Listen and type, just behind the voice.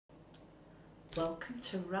Welcome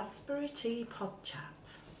to Raspberry Tea Pod Chat.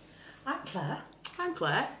 I'm Claire. I'm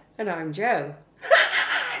Claire. And I'm Jo.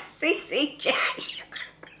 CCJ.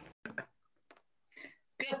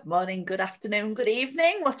 Good morning, good afternoon, good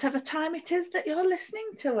evening, whatever time it is that you're listening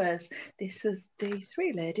to us. This is the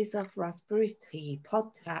three ladies of Raspberry Tea Pod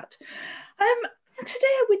Chat.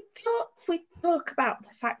 Today we thought we'd talk about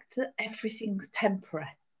the fact that everything's temporary.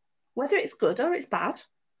 Whether it's good or it's bad,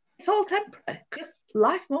 it's all temporary because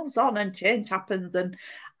life moves on and change happens. And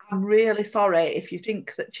I'm really sorry if you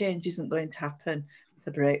think that change isn't going to happen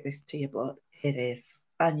to break this to you, but it is.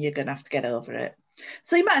 And you're going to have to get over it.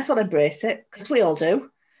 So you might as well embrace it, because we all do,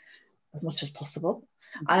 as much as possible.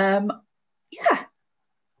 Yeah.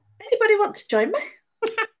 Anybody want to join me?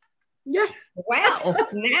 Yeah. Well,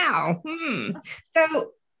 now.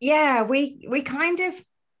 So, yeah, we kind of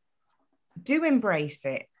do embrace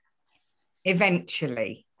it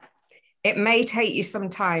eventually. It may take you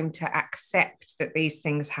some time to accept that these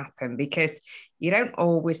things happen because you don't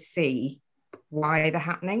always see why they're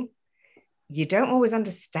happening. You don't always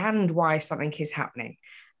understand why something is happening.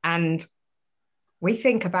 And we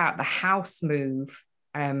think about the house move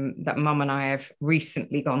that Mum and I have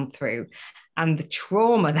recently gone through and the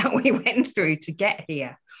trauma that we went through to get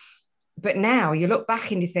here. But now you look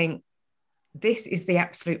back and you think, this is the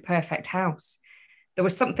absolute perfect house. There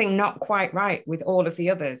was something not quite right with all of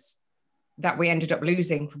the others that we ended up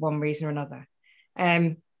losing for one reason or another.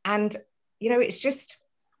 And, you know, it's just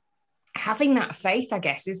having that faith, I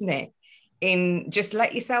guess, isn't it? In just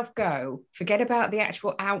let yourself go, forget about the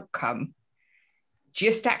actual outcome.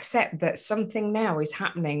 Just accept that something now is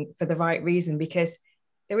happening for the right reason because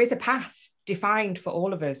there is a path defined for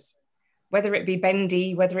all of us, whether it be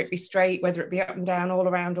bendy, whether it be straight, whether it be up and down, all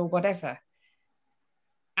around or whatever.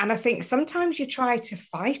 And I think sometimes you try to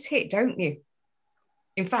fight it, don't you?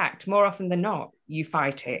 In fact, more often than not, you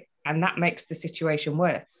fight it and that makes the situation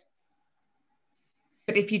worse.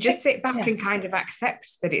 But if you just sit back and kind of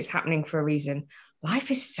accept that it's happening for a reason,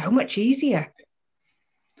 life is so much easier.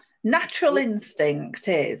 Natural instinct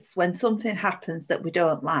is when something happens that we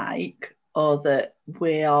don't like or that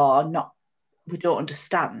we don't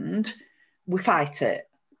understand, we fight it.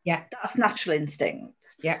 Yeah. That's natural instinct.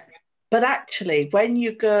 Yeah. But actually, when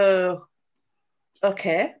you go,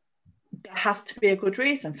 okay, there has to be a good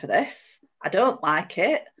reason for this. I don't like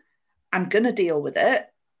it. I'm going to deal with it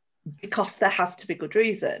because there has to be good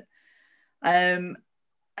reason. And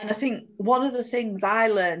I think one of the things I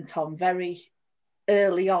learned on very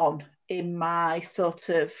early on in my sort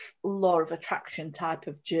of law of attraction type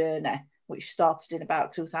of journey, which started in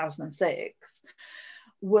about 2006,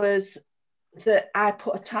 was that I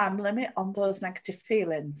put a time limit on those negative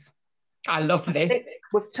feelings. I love this.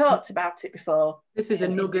 We've talked about it before. This is a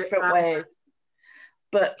nugget. Different ways.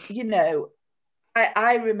 But, you know,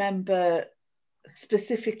 I remember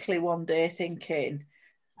specifically one day thinking,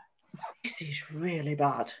 this is really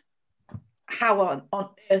bad. How on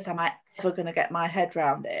earth am I ever going to get my head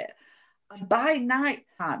around it? And by night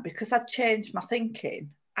time, because I'd changed my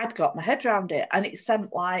thinking, I'd got my head around it and it seemed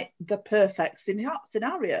like the perfect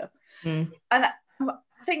scenario. And I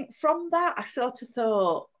think from that, I sort of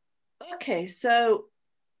thought, okay, so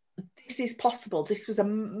this is possible. This was a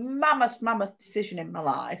mammoth decision in my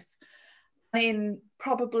life. In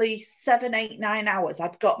probably 7, 8, 9 hours,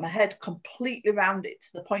 I'd got my head completely around it to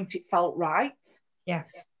the point it felt right. Yeah.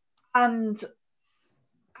 And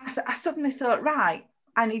I suddenly thought, right,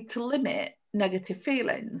 I need to limit negative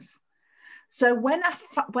feelings. So when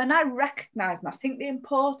I recognise, and I think the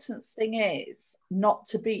important thing is not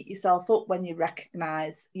to beat yourself up when you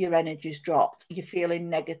recognise your energy's dropped, you're feeling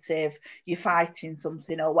negative, you're fighting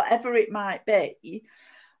something or whatever it might be.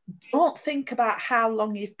 Don't think about how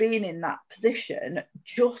long you've been in that position.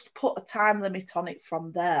 Just put a time limit on it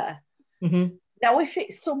from there. Mm-hmm. Now, if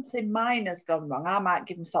it's something minor's gone wrong, I might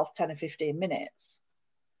give myself 10 or 15 minutes.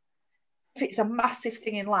 If it's a massive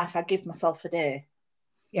thing in life, I give myself a day.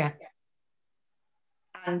 Yeah.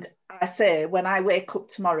 And I say, when I wake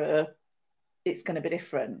up tomorrow, it's going to be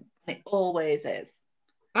different. It always is.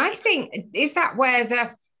 I think, is that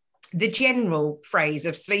where the general phrase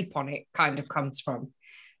of sleep on it kind of comes from?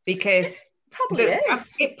 Because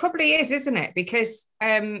it probably is, isn't it? Because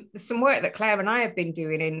there's some work that Claire and I have been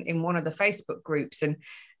doing in one of the Facebook groups, and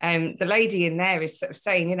the lady in there is sort of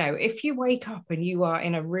saying, you know, if you wake up and you are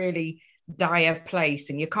in a really dire place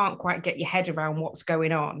and you can't quite get your head around what's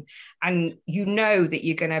going on, and you know that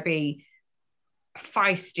you're going to be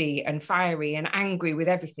feisty and fiery and angry with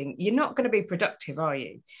everything, you're not going to be productive, are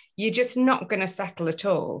you? You're just not going to settle at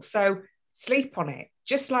all. So sleep on it.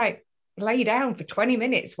 Just like lay down for 20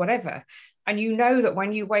 minutes, whatever. And you know that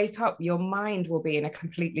when you wake up, your mind will be in a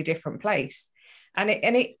completely different place. And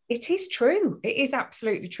it is true. It is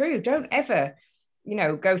absolutely true. Don't ever,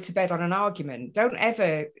 go to bed on an argument. Don't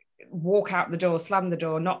ever walk out the door, slam the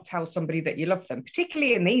door, not tell somebody that you love them,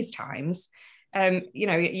 particularly in these times.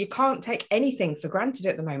 You can't take anything for granted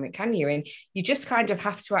at the moment, can you? And you just kind of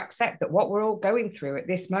have to accept that what we're all going through at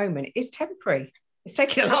this moment is temporary. It's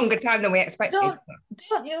taking a longer time than we expected.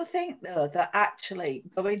 Don't you think, though, that actually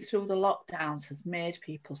going through the lockdowns has made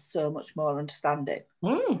people so much more understanding?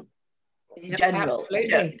 In general,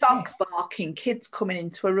 dogs barking, kids coming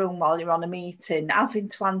into a room while you're on a meeting, having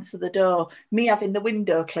to answer the door, me having the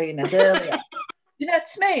window cleaners earlier. You know what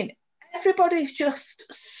I mean? Everybody's just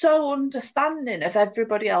so understanding of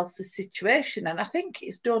everybody else's situation, and I think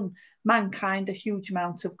it's done mankind a huge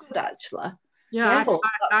amount of good, actually. Yeah,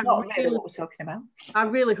 that's not really what we're talking about. I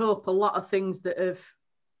really hope a lot of things that have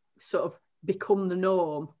sort of become the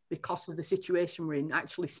norm because of the situation we're in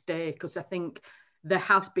actually stay, because I think there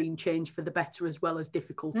has been change for the better as well as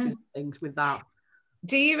difficulties and things with that.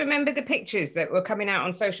 Do you remember the pictures that were coming out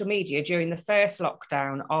on social media during the first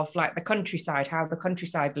lockdown of like the countryside, how the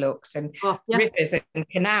countryside looked, and rivers and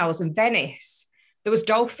canals and Venice? There was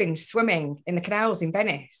dolphins swimming in the canals in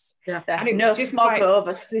Venice. Yeah, and it was just smog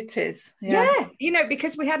over cities. Yeah,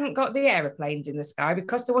 because we hadn't got the aeroplanes in the sky,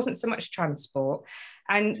 because there wasn't so much transport.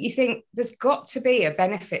 And you think there's got to be a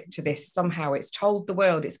benefit to this somehow. It's told the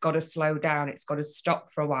world it's got to slow down, it's got to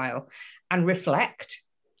stop for a while and reflect.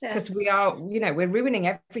 Because we are, we're ruining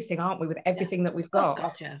everything, aren't we, with everything that we've got? Oh,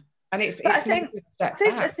 God, yeah. And it's I think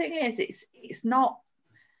the thing is, it's not.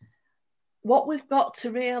 What we've got to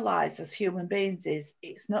realise as human beings is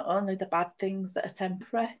it's not only the bad things that are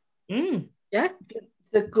temporary. Yeah.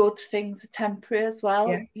 The good things are temporary as well.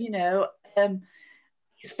 Yeah.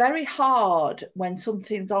 It's very hard when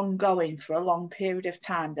something's ongoing for a long period of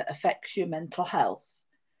time that affects your mental health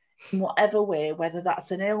in whatever way, whether that's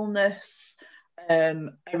an illness, a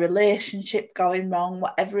relationship going wrong,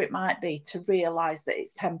 whatever it might be, to realise that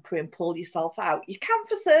it's temporary and pull yourself out. You can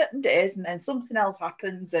for certain days, and then something else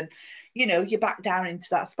happens and you're back down into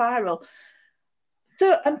that spiral.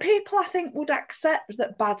 So, and people, I think, would accept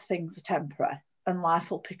that bad things are temporary and life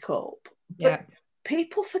will pick up. Yeah. But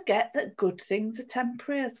people forget that good things are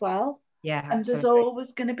temporary as well. Yeah. And absolutely. there's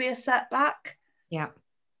always going to be a setback. Yeah.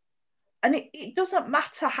 And it doesn't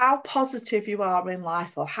matter how positive you are in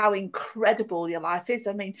life or how incredible your life is.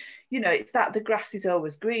 I mean, it's that the grass is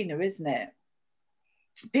always greener, isn't it?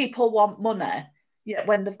 People want money. Yet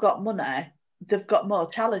when they've got money, they've got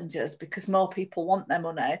more challenges because more people want their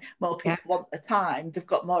money, more people want the time, they've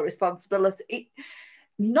got more responsibility.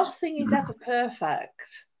 Nothing is ever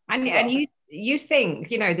perfect. And you think,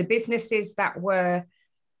 the businesses that were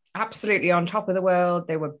absolutely on top of the world,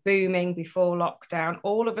 they were booming before lockdown,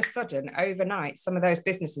 all of a sudden overnight some of those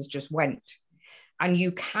businesses just went, and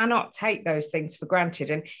you cannot take those things for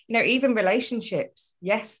granted. And even relationships,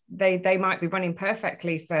 yes, they might be running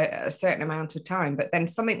perfectly for a certain amount of time, but then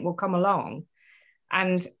something will come along,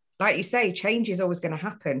 and like you say, change is always going to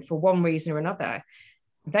happen for one reason or another.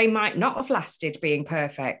 They might not have lasted being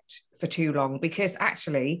perfect for too long, because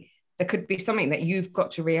actually there could be something that you've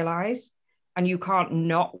got to realize. And you can't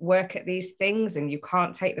not work at these things, and you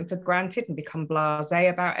can't take them for granted and become blasé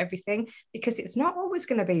about everything, because it's not always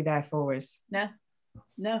going to be there for us.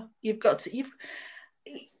 No, you've got to.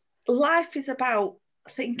 Life is about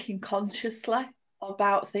thinking consciously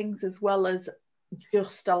about things as well as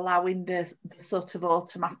just allowing the sort of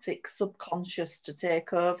automatic subconscious to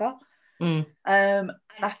take over. And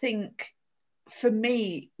I think for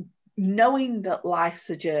me, knowing that life's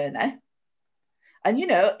a journey. And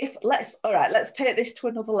let's take this to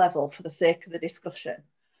another level for the sake of the discussion.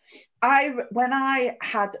 When I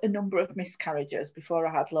had a number of miscarriages before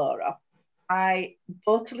I had Laura, I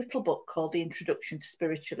bought a little book called The Introduction to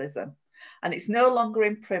Spiritualism, and it's no longer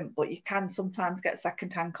in print, but you can sometimes get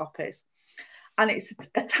second-hand copies. And it's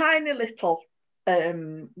a tiny little,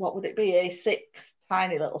 what would it be, A6,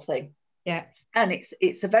 tiny little thing. Yeah. And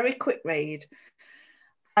it's a very quick read,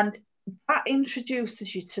 and that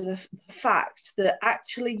introduces you to the fact that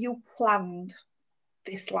actually you planned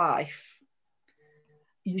this life.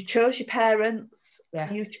 You chose your parents,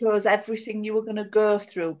 you chose everything you were going to go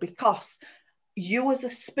through, because you as a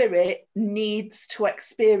spirit needs to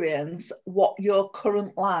experience what your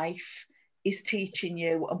current life is teaching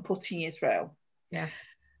you and putting you through. Yeah.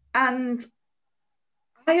 And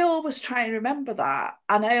I always try and remember that.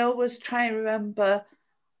 And I always try and remember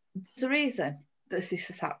there's a reason that this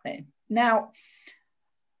is happening. Now,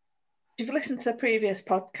 if you've listened to the previous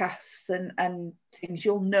podcasts and things,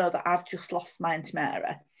 you'll know that I've just lost my Auntie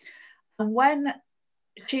Mary. And when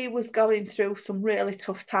she was going through some really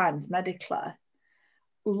tough times medically.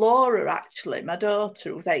 Laura, actually, my daughter,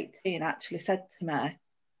 who was 18, actually said to me,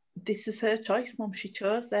 this is her choice, Mum. She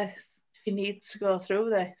chose this. She needs to go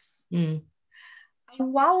through this. Mm.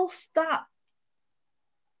 And whilst that,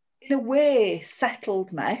 in a way,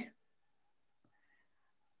 settled me,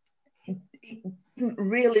 it didn't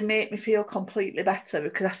really make me feel completely better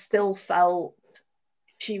because I still felt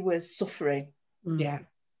she was suffering. Yeah.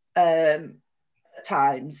 At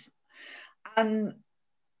times. And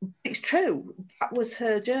it's true, that was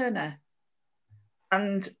her journey.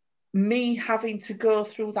 And me having to go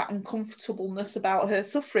through that uncomfortableness about her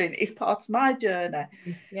suffering is part of my journey.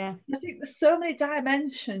 Yeah. I think there's so many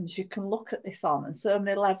dimensions you can look at this on and so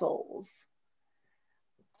many levels.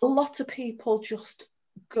 A lot of people just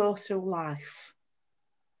go through life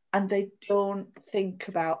and they don't think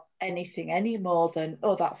about anything any more than,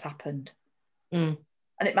 oh, that's happened. Mm.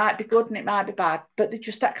 And it might be good and it might be bad, but they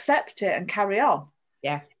just accept it and carry on.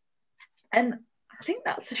 Yeah. And I think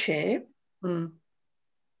that's a shame. Mm.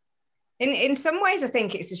 In some ways, I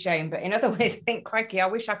think it's a shame, but in other ways, I think, crikey, I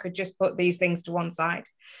wish I could just put these things to one side.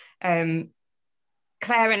 Claire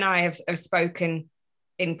and I have spoken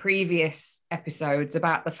in previous episodes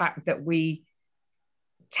about the fact that we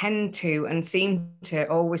tend to and seem to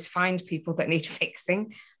always find people that need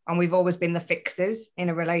fixing, and we've always been the fixers in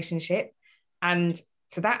a relationship. And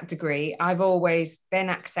to that degree, I've always then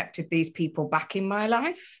accepted these people back in my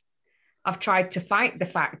life. I've tried to fight the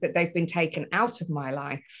fact that they've been taken out of my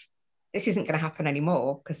life. This isn't going to happen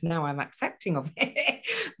anymore because now I'm accepting of it.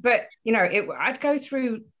 But, you know, I'd go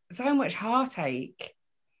through so much heartache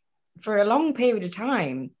for a long period of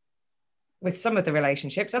time with some of the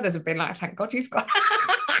relationships. Others have been like, thank God you've got.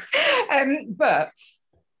 But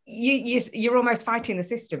you're almost fighting the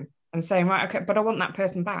system and saying, right, okay, but I want that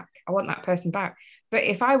person back. I want that person back. But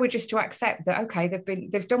if I were just to accept that, okay,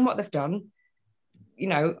 they've done what they've done, you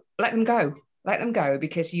know, let them go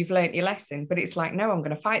because you've learnt your lesson. But it's like, no, I'm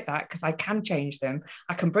going to fight that because I can change them.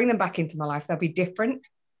 I can bring them back into my life. They'll be different.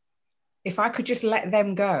 If I could just let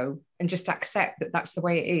them go and just accept that that's the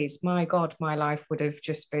way it is, my God, my life would have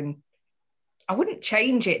just been, I wouldn't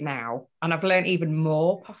change it now. And I've learned even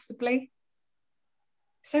more possibly.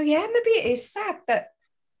 So yeah, maybe it is sad that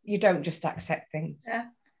you don't just accept things. Yeah.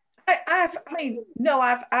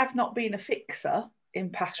 I've not been a fixer in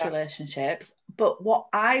past relationships, but what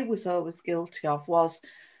I was always guilty of was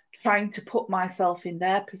trying to put myself in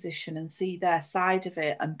their position and see their side of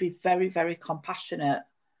it and be very, very compassionate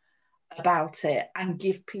about it and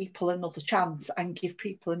give people another chance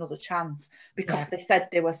because they said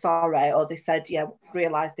they were sorry or they said, yeah,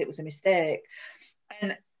 realised it was a mistake.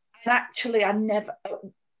 And actually, I never...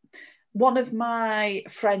 One of my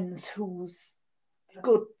friends who's a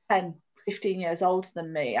good 10, 15 years older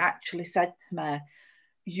than me actually said to me,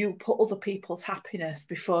 you put other people's happiness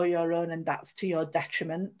before your own and that's to your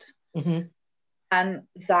detriment. Mm-hmm. And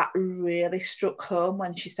that really struck home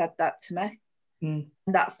when she said that to me. And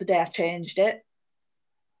that's the day I changed it.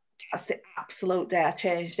 That's the absolute day I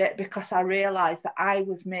changed it, because I realised that I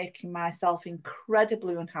was making myself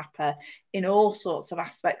incredibly unhappy in all sorts of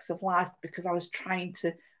aspects of life because I was trying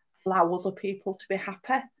to allow other people to be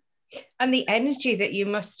happy. And the energy that you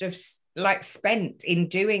must have spent in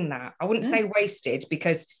doing that, I wouldn't say wasted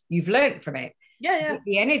because you've learned from it. Yeah.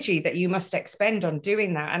 The energy that you must expend on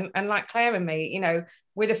doing that. And like Claire and me, you know,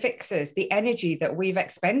 we're the fixers, the energy that we've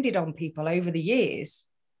expended on people over the years.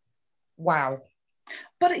 Wow.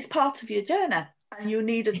 But it's part of your journey and you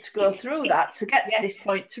needed to go through that to get to this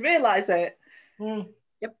point to realise it.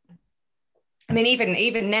 Yep. I mean,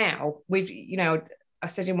 even now, we've, you know, I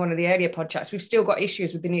said in one of the earlier podcasts, we've still got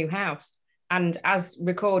issues with the new house. And as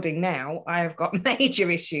recording now, I have got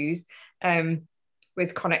major issues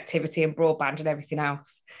with connectivity and broadband and everything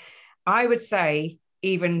else. I would say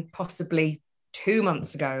even possibly 2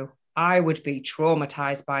 months ago, I would be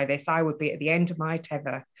traumatized by this. I would be at the end of my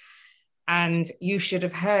tether. And you should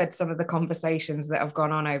have heard some of the conversations that have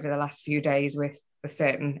gone on over the last few days with a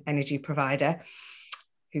certain energy provider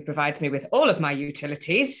who provides me with all of my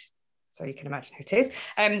utilities. So you can imagine who it is.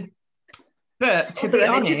 But to be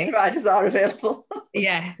honest, energy providers are available.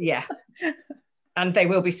 Yeah. And they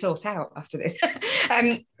will be sought out after this.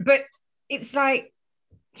 But it's like,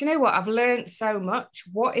 do you know what? I've learned so much.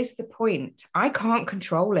 What is the point? I can't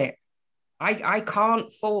control it. I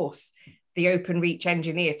can't force the Openreach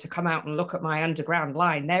engineer to come out and look at my underground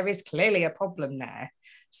line. There is clearly a problem there.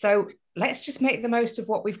 So let's just make the most of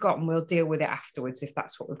what we've got and we'll deal with it afterwards if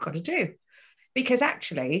that's what we've got to do. Because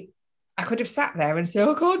actually, I could have sat there and said,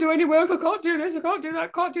 I can't do any work, I can't do this, I can't do that, I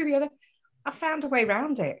can't do the other. I found a way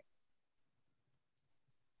around it.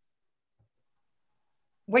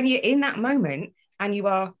 when you're in that moment and you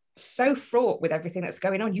are so fraught with everything that's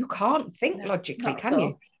going on, you can't think logically, can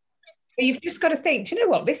you? So you've just got to think, do you know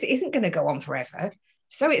what? This isn't going to go on forever.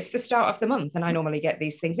 So it's the start of the month and I normally get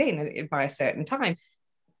these things in by a certain time,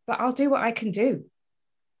 but I'll do what I can do.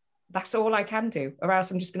 That's all I can do, or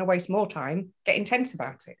else I'm just going to waste more time getting tense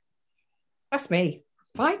about it. That's me.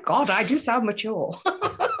 My God, I do sound mature.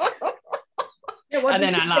 And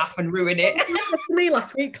then I laugh and ruin it. You said to me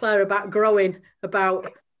last week, Claire, about growing,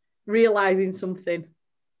 about realising something.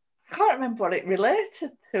 I can't remember what it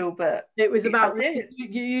related to, but it was about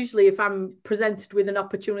usually if I'm presented with an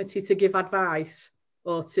opportunity to give advice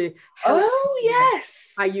or to help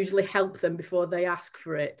yes, I usually help them before they ask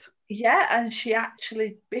for it. Yeah, and she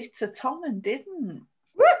actually bit her tongue and didn't.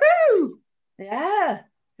 Woohoo! Yeah.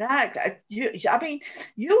 I mean,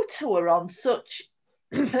 you two are on such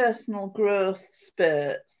personal growth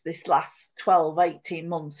spurts this last 12, 18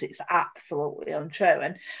 months. It's absolutely untrue.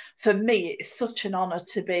 And for me, it's such an honour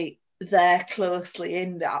to be there closely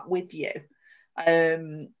in that with you,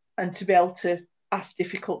 and to be able to ask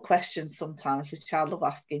difficult questions sometimes, which I love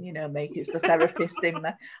asking, you know me, it's the therapist in me.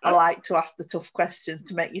 I like to ask the tough questions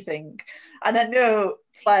to make you think. And I know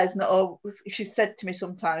Claire's not, she said to me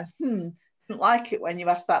sometimes, didn't like it when you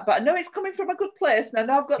ask that, but I know it's coming from a good place and I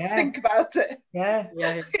know I've got to think about it. Yeah.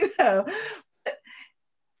 You know,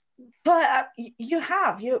 but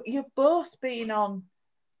you've both been on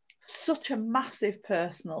such a massive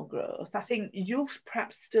personal growth. I think you've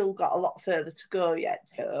perhaps still got a lot further to go yet,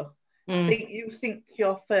 Joe. I think you think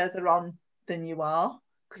you're further on than you are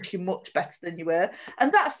because you're much better than you were.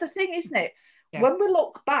 And that's the thing, isn't it? Yeah. When we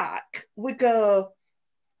look back, we go,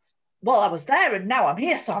 well, I was there and now I'm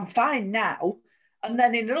here, so I'm fine now. And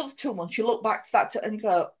then in another 2 months, you look back to that and you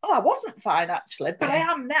go, oh, I wasn't fine actually, but I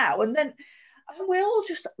am now. And then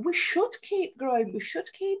we should keep growing. We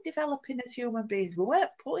should keep developing as human beings. We weren't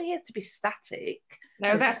put here to be static.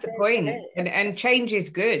 No, that's the point. And change is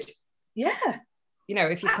good. Yeah. You know,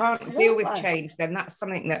 if you can't deal with change, then that's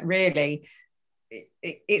something that really,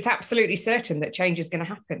 it's absolutely certain that change is going to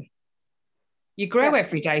happen. You grow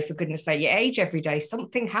every day, for goodness sake. You age every day.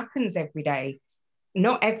 Something happens every day.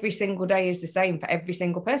 Not every single day is the same for every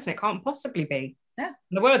single person. It can't possibly be. Yeah.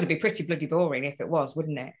 The world would be pretty bloody boring if it was,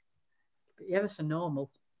 wouldn't it? But yeah, it's a normal.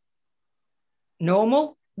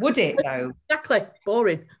 Normal? Would it, though? Exactly.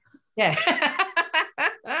 Boring. Yeah.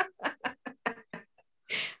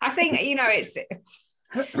 I think, you know, it's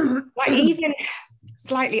like even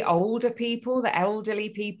slightly older people, the elderly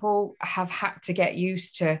people have had to get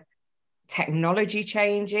used to technology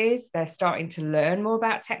changes. They're starting to learn more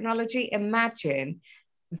about technology. Imagine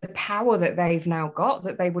the power that they've now got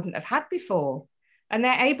that they wouldn't have had before. And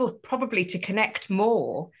they're able probably to connect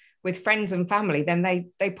more with friends and family than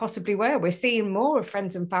they possibly were. We're seeing more of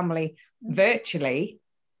friends and family virtually.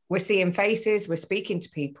 We're seeing faces, we're speaking to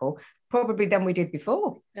people probably than we did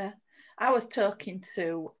before. Yeah. I was talking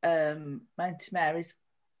to my Auntie Mary's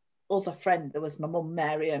other friend. There was my mum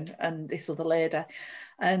Mary and this other lady,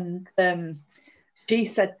 and she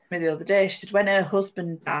said to me the other day, she said when her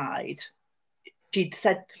husband died, she'd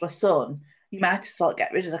said to her son, you might as well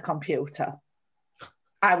get rid of the computer,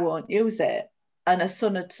 I won't use it. And her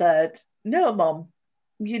son had said, no mum,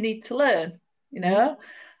 you need to learn, you know.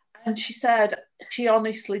 And she said she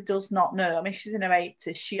honestly does not know. I mean, she's in her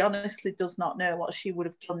 80s. She honestly does not know what she would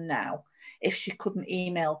have done now if she couldn't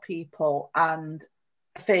email people and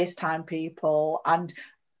FaceTime people and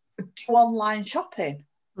do online shopping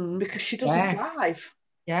because she doesn't drive.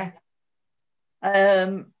 Yeah.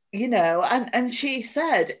 You know, and she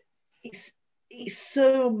said it's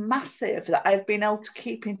so massive that I've been able to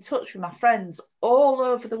keep in touch with my friends all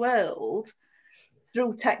over the world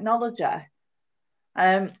through technology.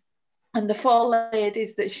 And the 4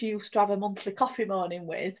 ladies that she used to have a monthly coffee morning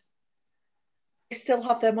with, they still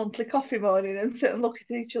have their monthly coffee morning and sit and look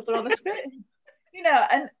at each other on a screen. You know,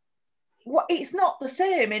 and it's not the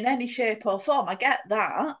same in any shape or form. I get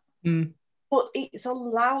that. But it's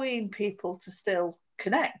allowing people to still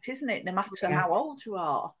connect, isn't it? No matter how old you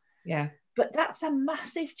are. Yeah. But that's a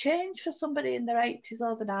massive change for somebody in their 80s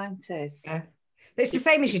or the 90s. Yeah. It's the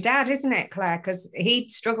same as your dad, isn't it, Claire? Because he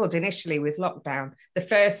struggled initially with lockdown, the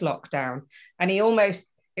first lockdown, and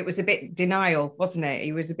it was a bit denial, wasn't it?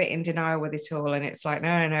 He was a bit in denial with it all. And it's like,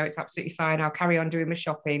 no, it's absolutely fine. I'll carry on doing my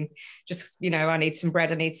shopping. Just, you know, I need some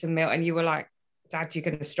bread, I need some milk. And you were like, Dad, you're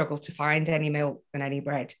going to struggle to find any milk and any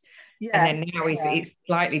bread. Yeah. And then now it's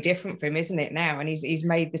slightly different for him, isn't it, now? And he's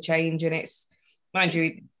made the change, and it's, mind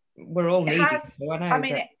you, we're all needed.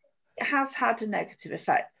 It has had a negative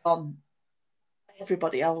effect on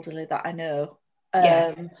everybody elderly that I know.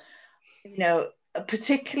 You know,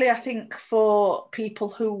 particularly I think for people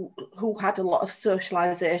who had a lot of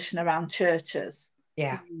socialization around churches.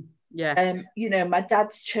 Yeah. You know, my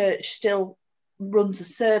dad's church still runs a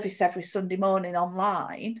service every Sunday morning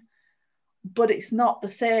online, but it's not the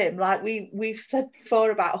same. Like we've said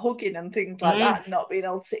before about hugging and things like that, not being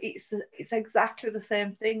able to. It's exactly the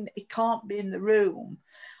same thing. It can't be in the room.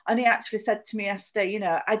 And he actually said to me yesterday, you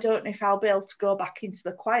know, I don't know if I'll be able to go back into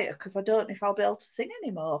the choir because I don't know if I'll be able to sing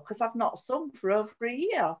anymore because I've not sung for over a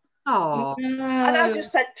year. Oh. And I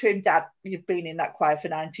just said to him, Dad, you've been in that choir for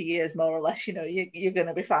 90 years, more or less, you know, you're going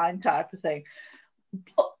to be fine type of thing.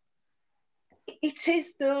 But it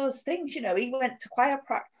is those things, you know, he went to choir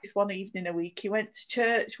practice one evening a week, he went to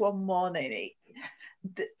church one morning.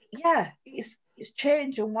 It's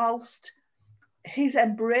changed, and whilst he's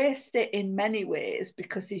embraced it in many ways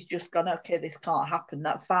because he's just gone, okay, this can't happen,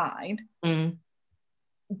 that's fine.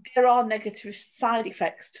 There are negative side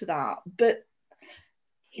effects to that, but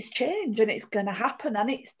it's change and it's going to happen and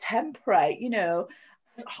it's temporary, you know.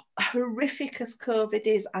 As horrific as COVID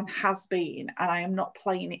is and has been, and I am not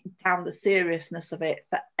playing it down the seriousness of it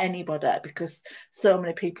for anybody because so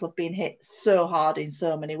many people have been hit so hard in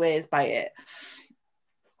so many ways by it,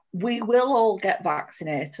 we will all get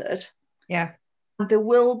vaccinated. Yeah. There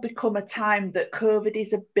will become a time that COVID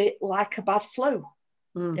is a bit like a bad flu.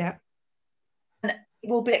 Yeah. And it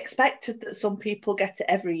will be expected that some people get it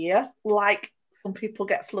every year, like some people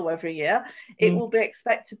get flu every year. It will be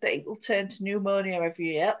expected that it will turn to pneumonia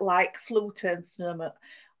every year, like flu turns to pneumonia.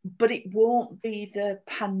 But it won't be the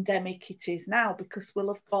pandemic it is now because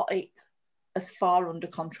we'll have got it as far under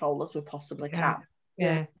control as we possibly can.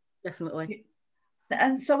 Yeah, definitely.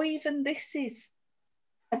 And so even this is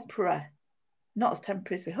temporary. Not as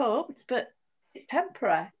temporary as we hoped, but it's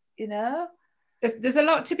temporary, you know. There's a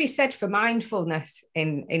lot to be said for mindfulness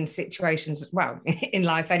in situations, well, in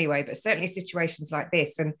life anyway, but certainly situations like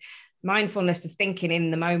this, and mindfulness of thinking in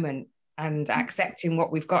the moment and accepting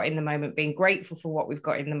what we've got in the moment, being grateful for what we've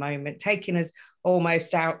got in the moment, taking us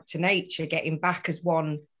almost out to nature, getting back as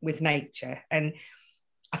one with nature. And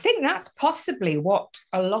I think that's possibly what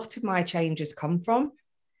a lot of my changes come from,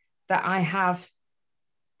 that I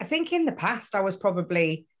think in the past I was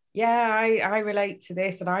probably, I relate to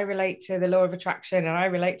this and I relate to the law of attraction and I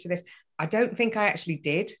relate to this. I don't think I actually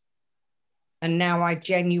did. And now I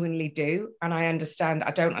genuinely do. And I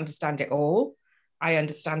don't understand it all. I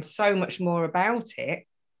understand so much more about it.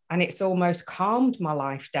 And it's almost calmed my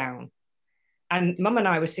life down. And Mum and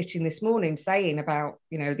I were sitting this morning saying about,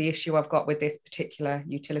 you know, the issue I've got with this particular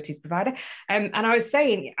utilities provider. And I was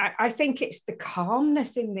saying, I think it's the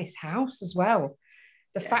calmness in this house as well.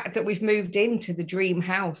 The fact that we've moved into the dream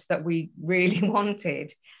house that we really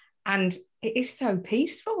wanted. And it is so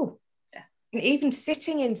peaceful. Yeah. And even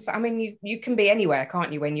sitting in, I mean, you can be anywhere,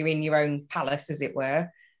 can't you, when you're in your own palace, as it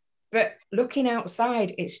were. But looking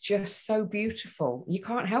outside, it's just so beautiful. You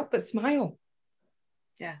can't help but smile.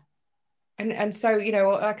 Yeah. And so, you know,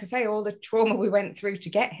 like I say, all the trauma we went through to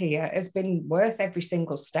get here has been worth every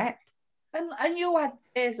single step. And you had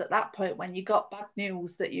days at that point when you got bad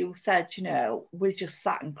news that you said, you know, we just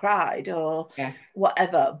sat and cried or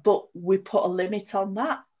whatever, but we put a limit on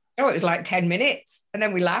that. Oh, it was like 10 minutes and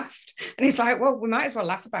then we laughed. And it's like, well, we might as well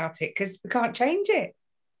laugh about it because we can't change it.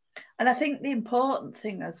 And I think the important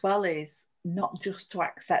thing as well is not just to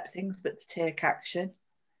accept things, but to take action.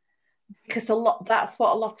 Because that's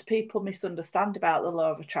what a lot of people misunderstand about the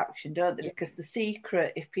law of attraction, don't they? Because The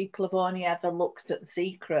Secret, if people have only ever looked at The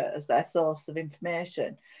Secret as their source of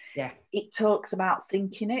information, it talks about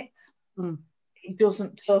thinking it. It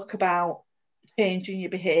doesn't talk about changing your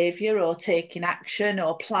behaviour or taking action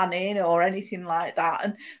or planning or anything like that.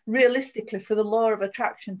 And realistically, for the law of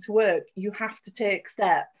attraction to work, you have to take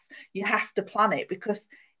steps. You have to plan it because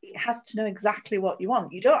it has to know exactly what you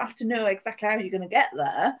want. You don't have to know exactly how you're going to get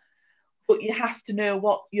there, but you have to know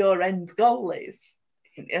what your end goal is,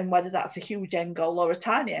 and whether that's a huge end goal or a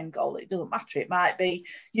tiny end goal, it doesn't matter. It might be,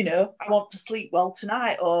 you know, I want to sleep well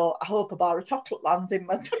tonight, or I hope a bar of chocolate lands in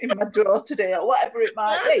my drawer today, or whatever it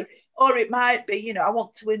might be. Or it might be, you know, I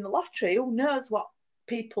want to win the lottery. Who knows what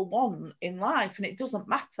people want in life, and it doesn't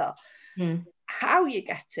matter. How you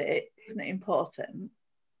get it isn't important,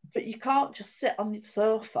 but you can't just sit on your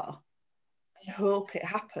sofa and hope it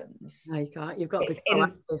happens. No, you can't. You've got to be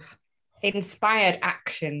proactive. Inspired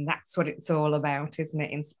action, that's what it's all about, isn't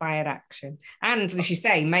it? Inspired action. And as you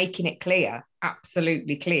say, making it clear,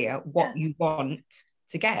 absolutely clear what you want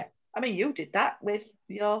to get. I mean, you did that with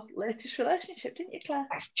your latest relationship, didn't you, Claire?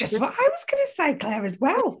 That's just what I was going to say, Claire, as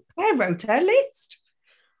well. Claire wrote her list.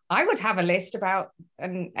 I would have a list about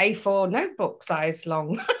an A4 notebook size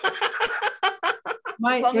long.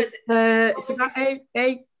 Mine, long as it's about a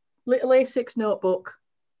little A6 notebook,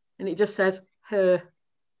 and it just says her,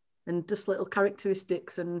 and just little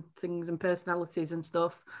characteristics and things and personalities and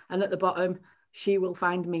stuff. And at the bottom, she will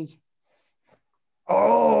find me.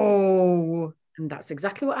 Oh, And that's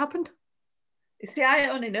exactly what happened. You see, I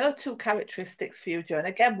only know 2 characteristics for you, Joe. And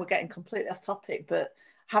again, we're getting completely off topic, but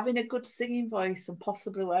having a good singing voice and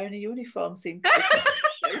possibly wearing a uniform seems to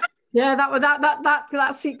be Yeah,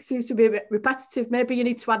 that seems to be a bit repetitive. Maybe you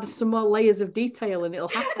need to add some more layers of detail and it'll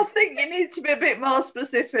happen. I think you need to be a bit more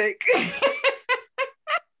specific.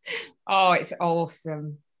 oh, it's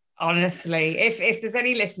awesome. Honestly, if there's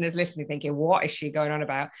any listeners listening thinking, what is she going on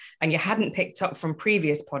about? And you hadn't picked up from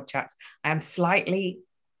previous podcasts, I am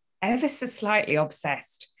ever so slightly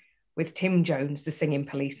obsessed with Tim Jones, the singing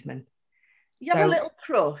policeman. You have a little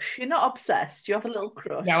crush. You're not obsessed. You have a little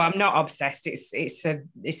crush. No, I'm not obsessed. It's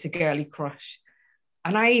a girly crush.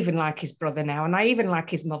 And I even like his brother now. And I even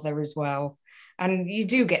like his mother as well. And you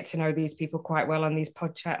do get to know these people quite well on these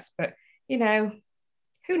podcasts. But, you know,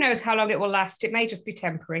 who knows how long it will last? It may just be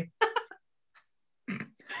temporary.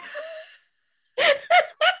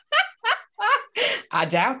 I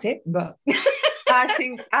doubt it, but...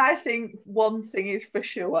 I think one thing is for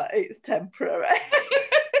sure, it's temporary.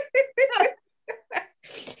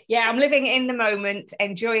 Yeah, I'm living in the moment,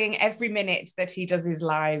 enjoying every minute that he does his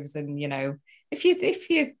lives. And, you know, if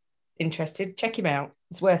you're interested, check him out.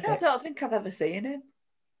 It's worth it. I don't think I've ever seen him.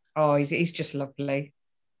 Oh, he's just lovely.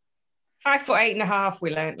 5'8.5"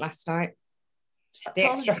 we learnt last night. The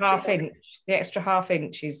extra half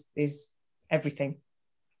inch is everything.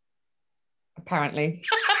 Apparently.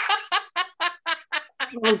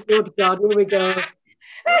 Oh, good God, here we go.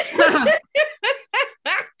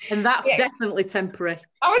 And that's definitely temporary.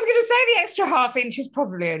 I was going to say the extra half inch is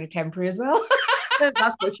probably only temporary as well.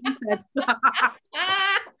 That's what she said.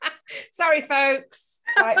 Sorry, folks.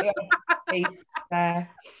 Slightly off piece there.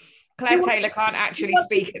 Claire Taylor can't actually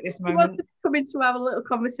speak at this moment. We wanted to come in to have a little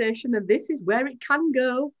conversation, and this is where it can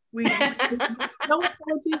go. We no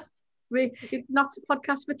apologies. It's not a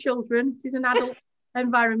podcast for children. It is an adult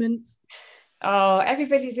environment. Oh,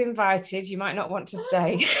 everybody's invited. You might not want to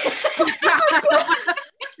stay. Feel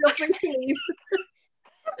free to leave.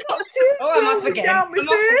 Oh, I'm off again.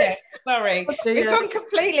 Sorry. We've gone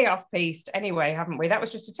completely off-piste anyway, haven't we? That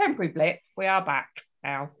was just a temporary blip. We are back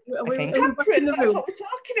now. We're back in the room. That's what we're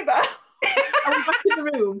talking about. Are we back in the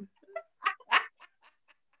room?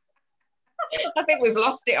 I think we've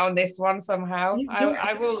lost it on this one somehow.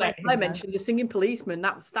 I will let him know. I mentioned the singing policeman.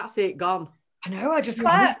 That's it, gone. I know, I just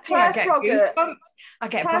Claire get goosebumps. I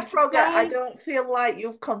get butterflies. I don't feel like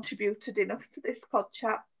you've contributed enough to this pod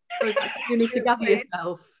chat. You need to gather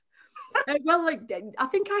yourself. Well, I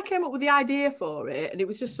think I came up with the idea for it, and it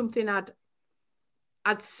was just something I'd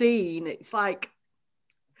seen. It's like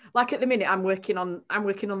at the minute I'm working on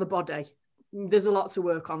the body. There's a lot to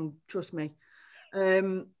work on, trust me.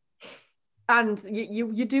 And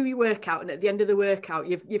you do your workout, and at the end of the workout,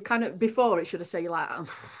 you've kind of, before it, should I say, you're like,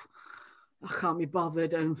 I can't be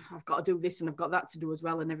bothered, and I've got to do this and I've got that to do as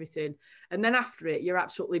well and everything. And then after it, you're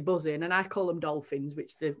absolutely buzzing, and I call them dolphins,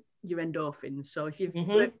 which your endorphins. So if you've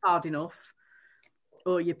worked hard enough,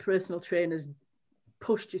 or your personal trainer's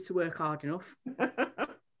pushed you to work hard enough,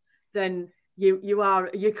 then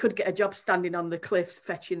you could get a job standing on the cliffs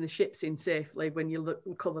fetching the ships in safely when you look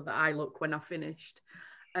colour that I look when I've finished.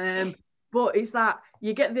 But it's that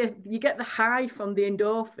you get the high from the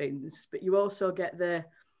endorphins, but you also get the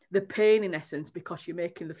pain in essence because you're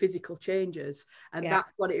making the physical changes, and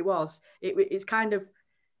that's what it was. It's kind of,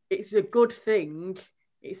 it's a good thing,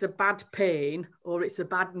 it's a bad pain, or it's a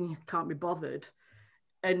bad and you can't be bothered,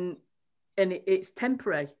 and it's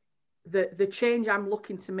temporary. The change I'm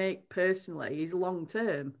looking to make personally is long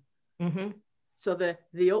term. Mm-hmm. So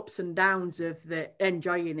the ups and downs of the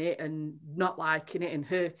enjoying it and not liking it and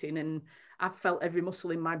hurting, and I've felt every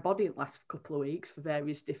muscle in my body in the last couple of weeks for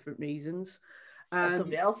various different reasons.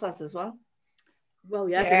 Somebody else has as well. Well,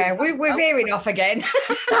 yeah. We're veering off again.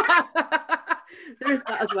 There is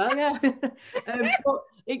that as well, yeah. But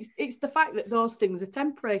it's the fact that those things are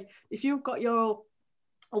temporary. If you've got your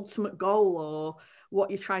ultimate goal or what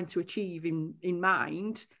you're trying to achieve in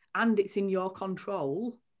mind, and it's in your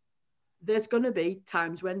control, there's going to be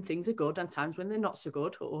times when things are good and times when they're not so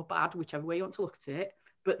good or bad, whichever way you want to look at it.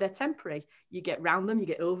 But they're temporary. You get round them, you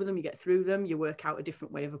get over them, you get through them, you work out a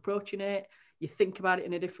different way of approaching it. You think about it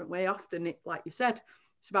in a different way. Often, like you said,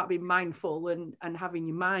 it's about being mindful and having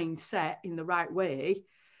your mind set in the right way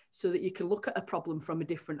so that you can look at a problem from a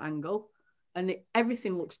different angle. and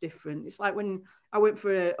everything looks different. It's like when I went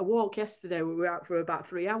for a walk yesterday, we were out for about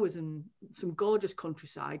 3 hours and some gorgeous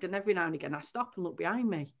countryside, and every now and again I stop and look behind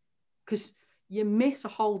me, because you miss a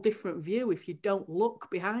whole different view if you don't look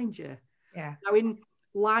behind you. Yeah. Now in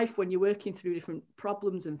life, when you're working through different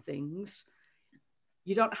problems and things,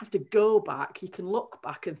 you don't have to go back. You can look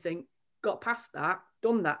back and think, got past that,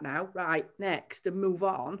 done that now, right, next, and move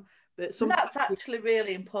on. But that's actually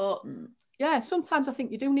really important. Yeah, sometimes I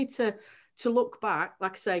think you do need to look back,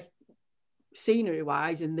 like I say, scenery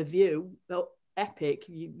wise, and the view, epic.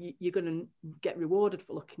 You're going to get rewarded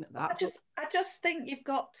for looking at that. I just think you've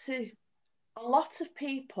got to. A lot of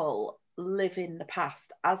people live in the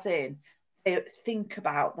past, as in they think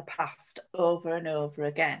about the past over and over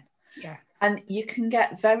again. Yeah, and you can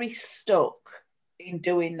get very stuck in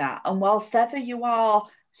doing that. And whilst ever you are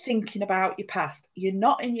thinking about your past, you're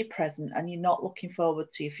not in your present, and you're not looking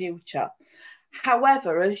forward to your future.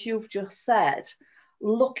 However, as you've just said,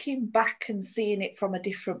 looking back and seeing it from a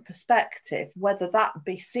different perspective, whether that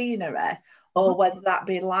be scenery or whether that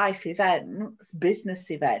be life events,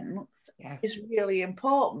 business events, is really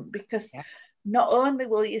important, because not only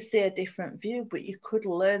will you see a different view, but you could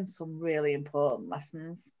learn some really important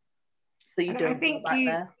lessons. So you don't. I think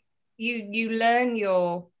you learn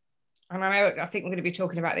your, and I think we're going to be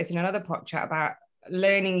talking about this in another pod chat about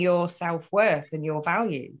learning your self-worth and your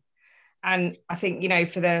value. And I think,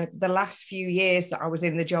 for the last few years that I was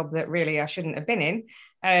in the job that really I shouldn't have been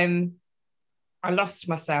in, I lost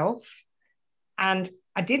myself, and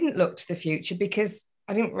I didn't look to the future because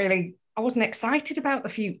I wasn't excited about the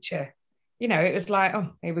future. It was like,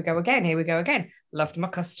 oh, here we go again. Loved my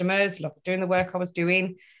customers, loved doing the work I was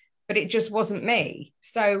doing, but it just wasn't me.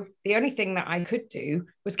 So the only thing that I could do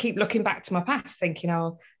was keep looking back to my past, thinking,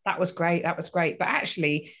 oh, that was great. But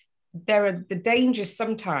actually, there are the dangers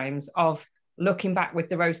sometimes of looking back with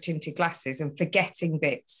the rose-tinted glasses and forgetting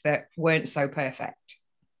bits that weren't so perfect.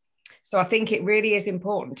 So I think it really is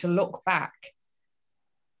important to look back,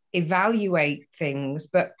 evaluate things,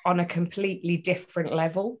 but on a completely different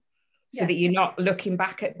level, so that you're not looking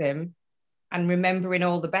back at them and remembering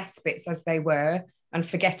all the best bits as they were and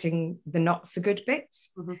forgetting the not so good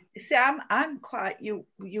bits. Mm-hmm. See, I'm quite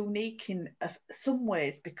unique in some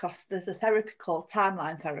ways, because there's a therapy called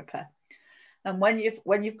timeline therapy, and when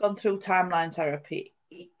you've gone through timeline therapy,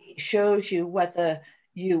 it shows you whether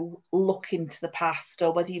you look into the past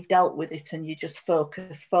or whether you've dealt with it and you just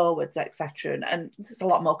focus forwards, etc. And it's a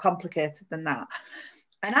lot more complicated than that.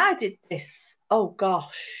 And I did this,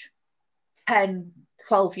 10,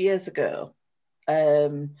 12 years ago.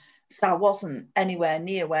 So I wasn't anywhere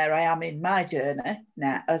near where I am in my journey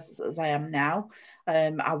now, as I am now.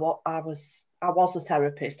 I was a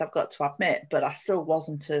therapist, I've got to admit, but I still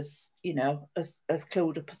wasn't as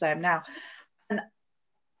clued up as I am now. And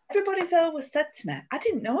everybody's always said to me, I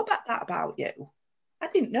didn't know about that about you. I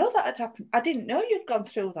didn't know that had happened. I didn't know you'd gone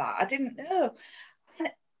through that. I didn't know. And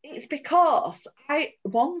it's because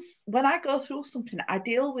when I go through something, I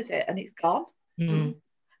deal with it and it's gone. Mm.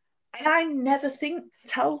 And I never think to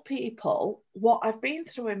tell people what I've been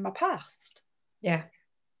through in my past. Yeah.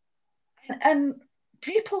 And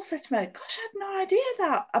people say to me, gosh, I had no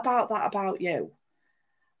idea about you.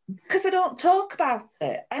 Because I don't talk about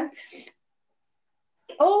it. And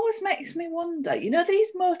it always makes me wonder, these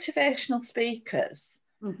motivational speakers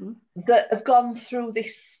that have gone through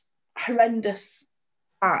this horrendous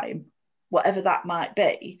time, whatever that might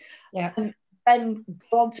be, and then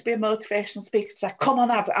go on to be a motivational speaker, say, come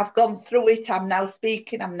on, I've gone through it, I'm now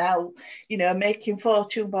speaking, I'm now, making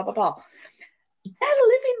fortune, blah, blah, blah. They're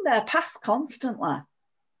living their past constantly.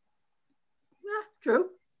 Yeah, true.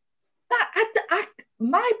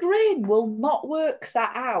 My brain will not work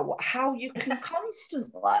that out, how you can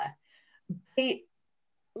constantly be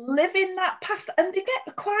living that past. And they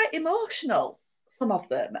get quite emotional, some of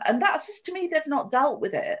them. And that's just, to me, they've not dealt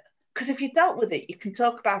with it. Because if you dealt with it, you can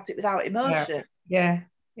talk about it without emotion. Yeah.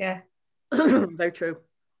 Very true.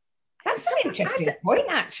 That's an interesting point,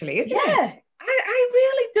 actually, isn't it? Yeah, I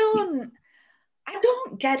really don't. I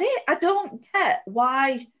don't get it. I don't get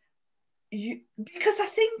why because I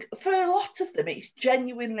think for a lot of them, it's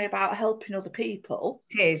genuinely about helping other people.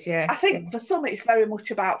 It is, yeah. I think for some, it's very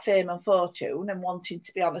much about fame and fortune and wanting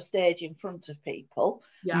to be on a stage in front of people.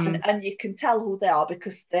 Yeah. And you can tell who they are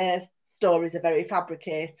because their stories are very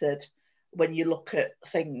fabricated. When you look at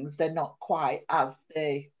things, they're not quite as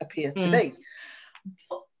they appear to be.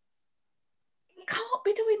 But it can't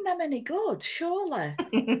be doing them any good,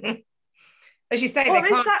 surely. As you say, or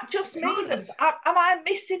is that just me? Am I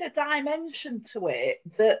missing a dimension to it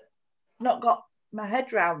that I've not got my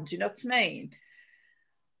head round? You know what I mean?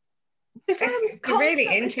 If I was It's a really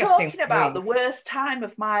constantly interesting talking about point. the worst time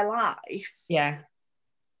of my life, Yeah.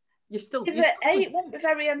 it wouldn't be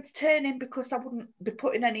very entertaining because I wouldn't be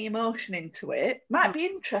putting any emotion into it. Might be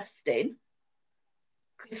interesting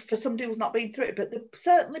for somebody who's not been through it, but there'd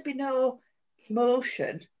certainly be no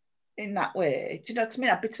emotion in that way. Do you know what I mean?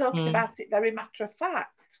 I'd be talking about it very matter of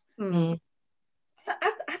fact. Mm.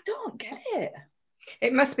 I don't get it.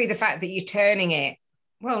 It must be the fact that you're turning it.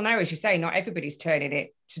 Well, no, as you say, not everybody's turning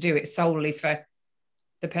it to do it solely for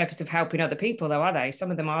the purpose of helping other people, though, are they?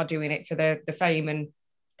 Some of them are doing it for the fame and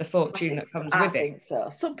the fortune that comes with it. I think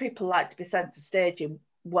so. Some people like to be centre stage in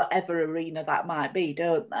whatever arena that might be,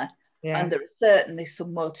 don't they? Yeah. And there are certainly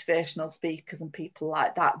some motivational speakers and people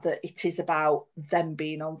like that it is about them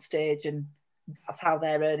being on stage and that's how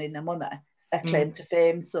they're earning their money, their claim to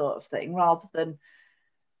fame sort of thing, rather than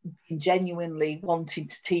genuinely wanting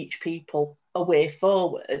to teach people a way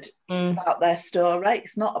forward. It's about their story.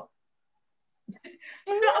 It's not. Do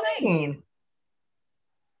you know what I mean?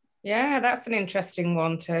 Yeah, that's an interesting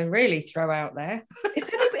one to really throw out there.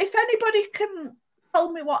 If anybody can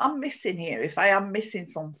tell me what I'm missing here, if I am missing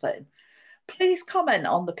something, please comment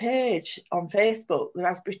on the page on Facebook, the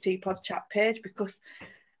Raspberry Tea Pod Chat page, because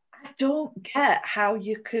I don't get how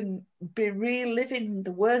you can be reliving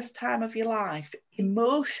the worst time of your life,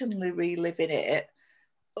 emotionally reliving it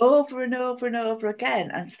over and over and over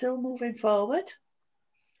again and still moving forward.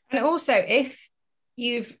 And also, if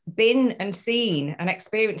you've been and seen and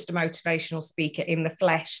experienced a motivational speaker in the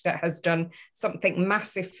flesh that has done something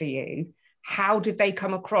massive for you, how did they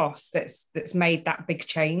come across that's made that big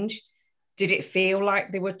change? Did it feel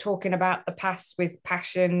like they were talking about the past with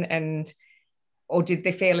passion, or did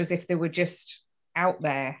they feel as if they were just out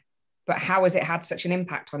there? But how has it had such an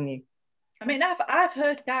impact on you? I mean, I've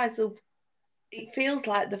heard guys who it feels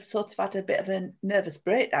like they've sort of had a bit of a nervous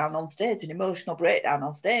breakdown on stage, an emotional breakdown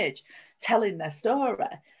on stage, telling their story.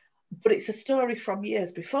 But it's a story from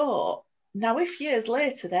years before. Now, if years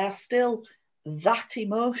later they are still that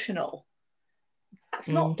emotional, that's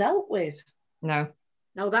not dealt with. No,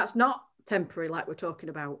 that's not temporary like we're talking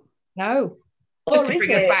about. No. Just to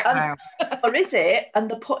bring us back now. Or is it? And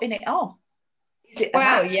they're putting it on.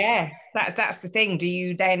 Well, yeah, that's the thing. Do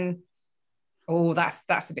you then? Oh, that's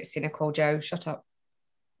a bit cynical, Joe. Shut up.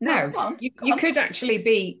 No, you could actually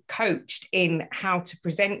be coached in how to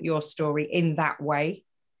present your story in that way.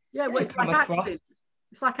 Yeah, well, it's like actors.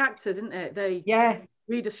 It's like actors, isn't it? They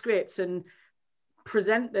read a script and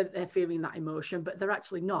present that they're feeling that emotion, but they're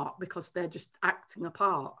actually not, because they're just acting a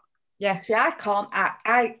part. Yeah. See, I can't act.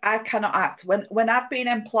 I cannot act. When I've been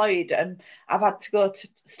employed and I've had to go to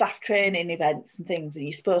staff training events and things, and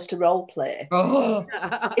you're supposed to role play. Oh.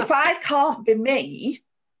 If I can't be me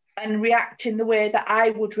and react in the way that I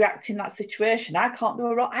would react in that situation, I can't do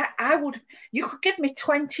a role. I would. You could give me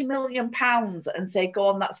 £20 million and say go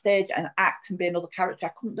on that stage and act and be another character. I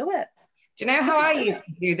couldn't do it. Do you know how I used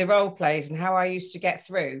to do the role plays and how I used to get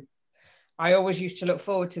through? I always used to look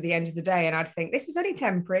forward to the end of the day and I'd think, this is only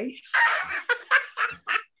temporary.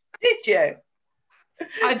 Did you?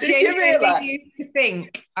 I genuinely used to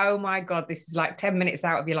think, oh my God, this is like 10 minutes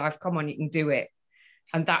out of your life. Come on, you can do it.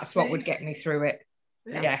 And that's what would get me through it.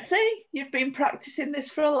 Yeah. See, you've been practicing this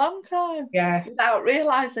for a long time. Yeah. Without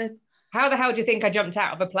realising. How the hell do you think I jumped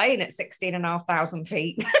out of a plane at 16,500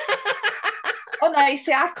 feet? Oh no, you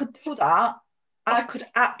see, I could do that. I could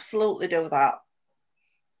absolutely do that.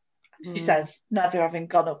 She says, never having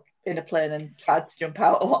gone up in a plane and tried to jump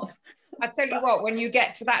out of one. I tell you what, when you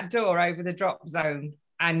get to that door over the drop zone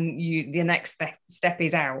and the next step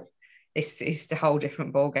is out, it's a whole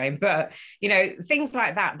different ball game. But you know, things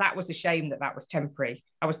like that was a shame that was temporary.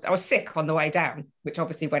 I was sick on the way down, which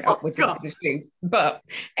obviously went upwards into the chute. But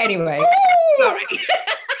anyway, sorry.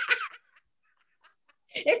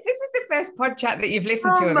 If this is the first pod chat that you've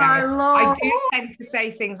listened to about us, I do tend to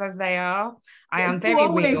say things as they are. I am very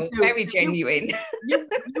real, very genuine. You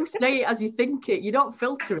say it as you think it. You don't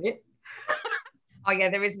filter it. Oh yeah,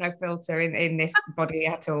 there is no filter in this body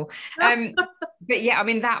at all. But yeah, I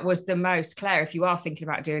mean, that was the most, Claire, if you are thinking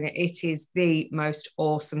about doing it, it is the most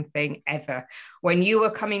awesome thing ever. When you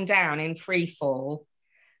are coming down in free fall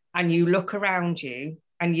and you look around you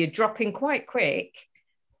and you're dropping quite quick,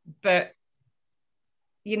 but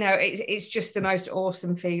you know, it's just the most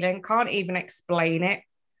awesome feeling. Can't even explain it.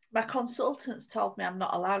 My consultants told me I'm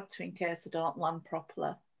not allowed to in case I don't land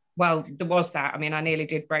properly. Well, there was that. I mean, I nearly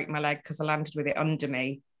did break my leg because I landed with it under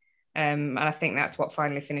me. And I think that's what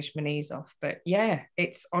finally finished my knees off. But yeah,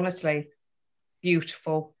 it's honestly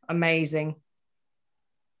beautiful, amazing,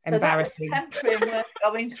 embarrassing. So that was temporary and worth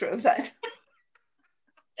going through then.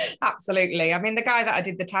 Absolutely. I mean, the guy that I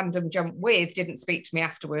did the tandem jump with didn't speak to me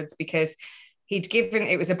afterwards because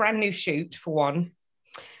it was a brand new shoot for one.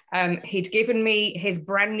 He'd given me his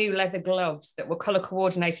brand new leather gloves that were color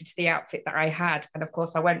coordinated to the outfit that I had. And of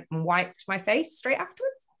course, I went and wiped my face straight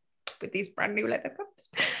afterwards with these brand new leather gloves.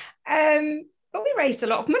 But we raised a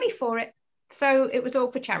lot of money for it. So it was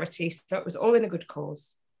all for charity. So it was all in a good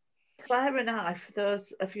cause. Claire and I, for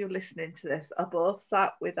those of you listening to this, are both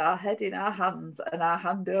sat with our head in our hands and our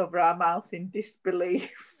hand over our mouth in disbelief.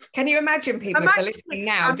 Can you imagine people if they're listening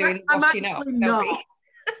now doing the washing up?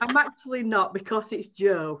 I'm actually not, because it's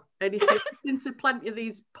Jo. And if you listen to plenty of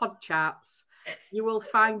these pod chats, you will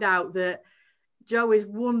find out that Jo is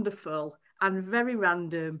wonderful and very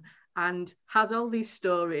random and has all these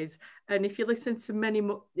stories. And if you listen to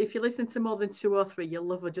more than 2 or 3, you'll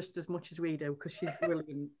love her just as much as we do, because she's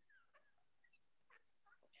brilliant.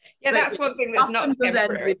 Yeah, that's one thing that's not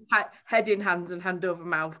temporary. With head in hands and hand over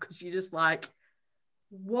mouth, because you're just like,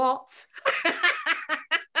 what?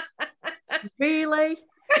 Really?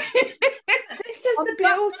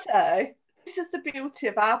 This is the beauty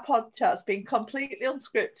of our podcast being completely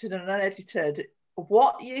unscripted and unedited.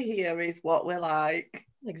 What you hear is what we're like.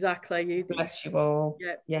 Exactly. Bless you all.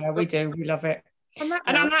 Yeah, we do. We love it. And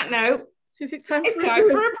on that note, is it time it's time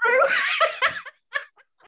for a brew.